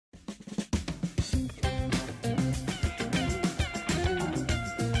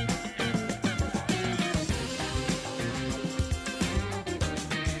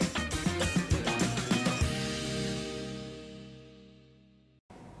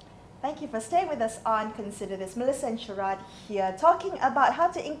Thank you for staying with us on Consider This. Melisa and Shaarad here talking about how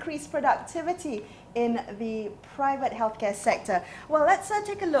to increase productivity in the private healthcare sector. Well, let's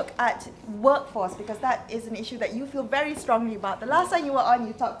take a look at workforce, because that is an issue that you feel very strongly about. The last time you were on,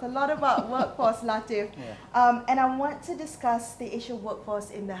 you talked a lot about workforce, Latif. Yeah. And I want to discuss the issue of workforce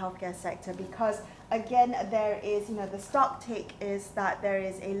in the healthcare sector because, again, there is, the stock take is that there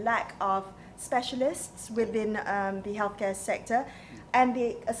is a lack of specialists within the healthcare sector. And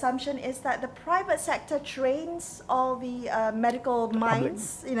the assumption is that the private sector trains all the medical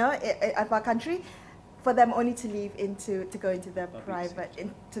minds, of our country, for them only to leave to go into the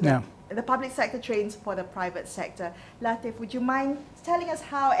the public sector trains for the private sector. Latif, would you mind telling us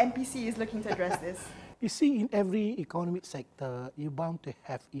how MPC is looking to address this? You see, in every economic sector, you're bound to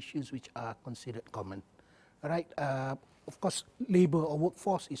have issues which are considered common, right? Of course, labor or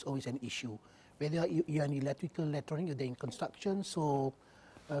workforce is always an issue. Whether you're in electrical, electronic, you're in construction, so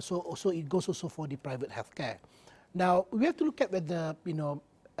it goes also for the private healthcare. Now, we have to look at whether,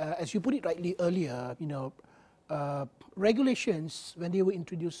 as you put it rightly earlier, regulations, when they were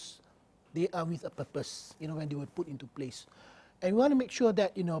introduced, they are with a purpose, when they were put into place. And we want to make sure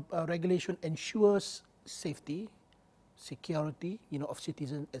that, regulation ensures safety, security, of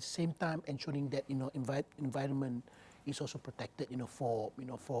citizens, at the same time ensuring that, environment is also protected, for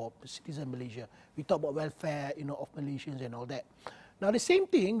the citizens of Malaysia. We talk about welfare, of Malaysians and all that. Now, the same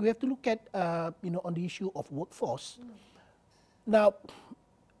thing, we have to look at, on the issue of workforce. Now,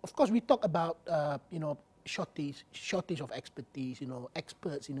 of course, we talk about, shortage of expertise,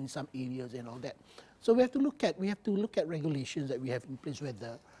 experts, in some areas and all that. So we have to look at regulations that we have in place,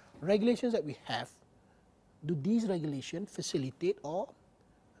 whether regulations that we have, do these regulations facilitate or,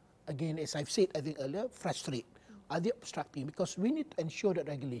 again, as I've said, I think earlier, frustrate? Are they obstructing? Because we need to ensure that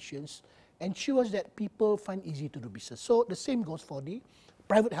regulations ensures that people find easy to do business. So the same goes for the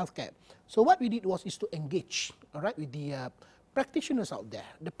private healthcare. So what we did is to engage, all right, with the practitioners out there,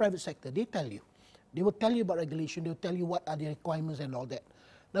 the private sector. They will tell you about regulation. They will tell you what are the requirements and all that.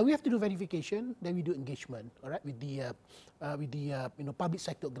 Now we have to do verification. Then we do engagement, all right, with the public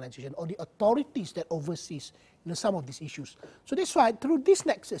sector organization or the authorities that oversees some of these issues. So that's why through this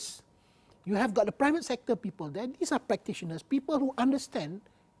nexus, you have got the private sector people there. These are practitioners, people who understand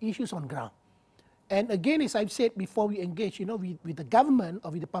issues on ground. And again, as I've said before, we engage, with the government or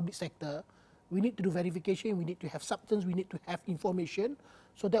with the public sector, we need to do verification, we need to have substance, we need to have information,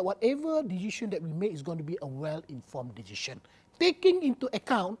 so that whatever decision that we make is going to be a well-informed decision, taking into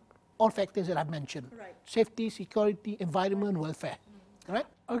account all factors that I've mentioned, right. Safety, security, environment, welfare. Right?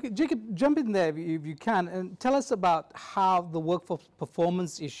 Okay, Jacob, jump in there if you can and tell us about how the workforce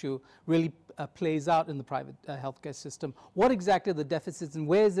performance issue really plays out in the private healthcare system. What exactly are the deficits and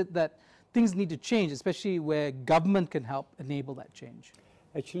where is it that things need to change, especially where government can help enable that change?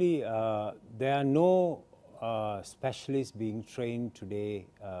 Actually, there are no specialists being trained today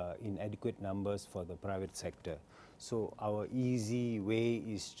in adequate numbers for the private sector. So our easy way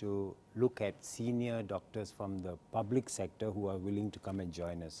is to look at senior doctors from the public sector who are willing to come and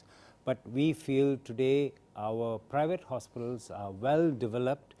join us. But we feel today our private hospitals are well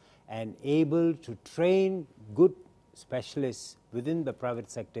developed and able to train good specialists within the private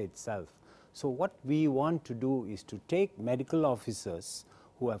sector itself. So what we want to do is to take medical officers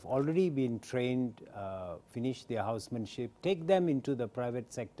who have already been trained, finished their housemanship, take them into the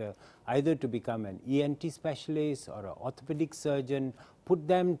private sector, either to become an ENT specialist or an orthopedic surgeon, put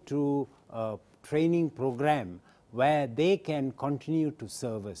them through a training program where they can continue to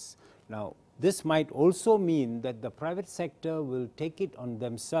serve us. Now, this might also mean that the private sector will take it on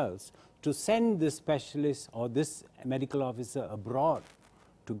themselves to send this specialist or this medical officer abroad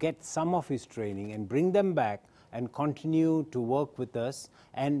to get some of his training and bring them back and continue to work with us,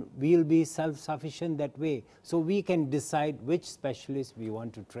 and we'll be self-sufficient that way. So we can decide which specialists we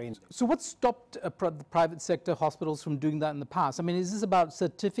want to train. So what stopped the private sector hospitals from doing that in the past? I mean, is this about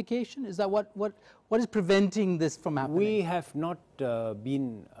certification? Is that what is preventing this from happening? We have not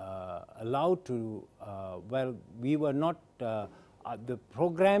been allowed to, well, we were not, the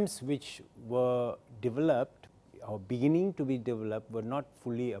programs which were developed or beginning to be developed were not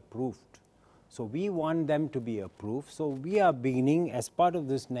fully approved. So we want them to be approved. So we are beginning as part of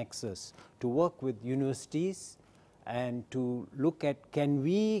this nexus to work with universities and to look at, can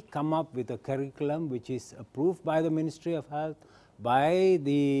we come up with a curriculum which is approved by the Ministry of Health, by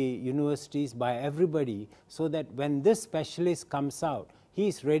the universities, by everybody, so that when this specialist comes out, he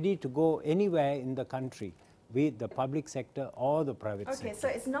is ready to go anywhere in the country. be it the public sector or the private sector. Okay, so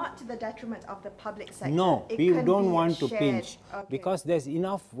it's not to the detriment of the public sector. No, it we can don't be want to shared. pinch Okay. because there's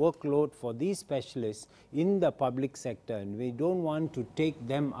enough workload for these specialists in the public sector, and we don't want to take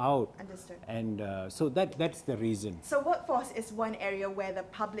them out. Understood. And so that's the reason. So workforce is one area where the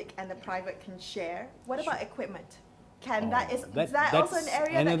public and the private can share. What about equipment? Can is that also an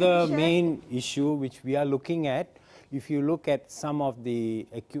area that can be another shared? main issue which we are looking at. If you look at some of the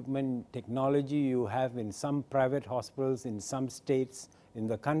equipment technology you have in some private hospitals in some states in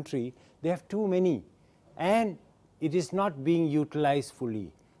the country, they have too many and it is not being utilized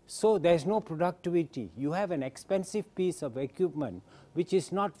fully. So there is no productivity. You have an expensive piece of equipment which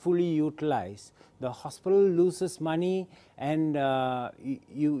is not fully utilized. The hospital loses money and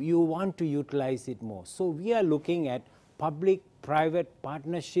you want to utilize it more. So we are looking at public-private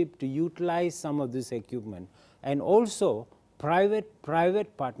partnership to utilize some of this equipment, and also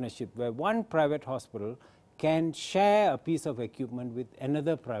private-private partnership where one private hospital can share a piece of equipment with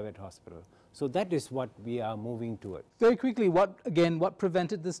another private hospital. So that is what we are moving toward. Very quickly, what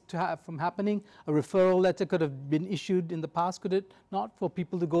prevented this from happening? A referral letter could have been issued in the past, could it not, for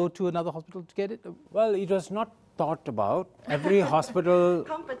people to go to another hospital to get it? Well, it was not thought about. Every hospital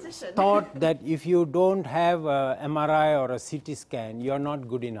Competition. thought that if you don't have a MRI or a CT scan, you're not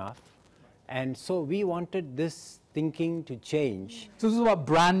good enough. And so we wanted this thinking to change. So this is about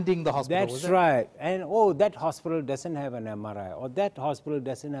branding the hospital. That's right. And oh, that hospital doesn't have an MRI or that hospital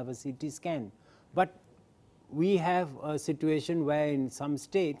doesn't have a CT scan. But we have a situation where in some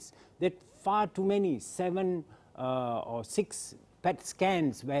states that far too many, 7 or 6 PET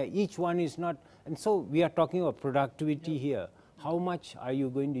scans where each one is not. And so we are talking about productivity here. How much are you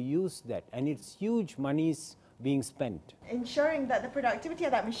going to use that? And it's huge monies being spent. Ensuring that the productivity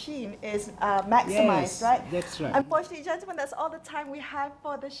of that machine is maximized, Yes, right? that's right. Unfortunately, gentlemen, that's all the time we have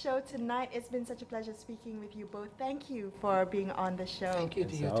for the show tonight. It's been such a pleasure speaking with you both. Thank you for being on the show. Thank you to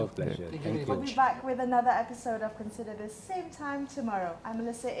It's you our too. pleasure. Thank We'll you. be back with another episode of Consider This same time tomorrow. I'm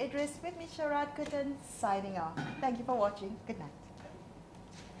Melisa Idris, with me Shaarad, Kuttan, signing off. Thank you for watching. Good night.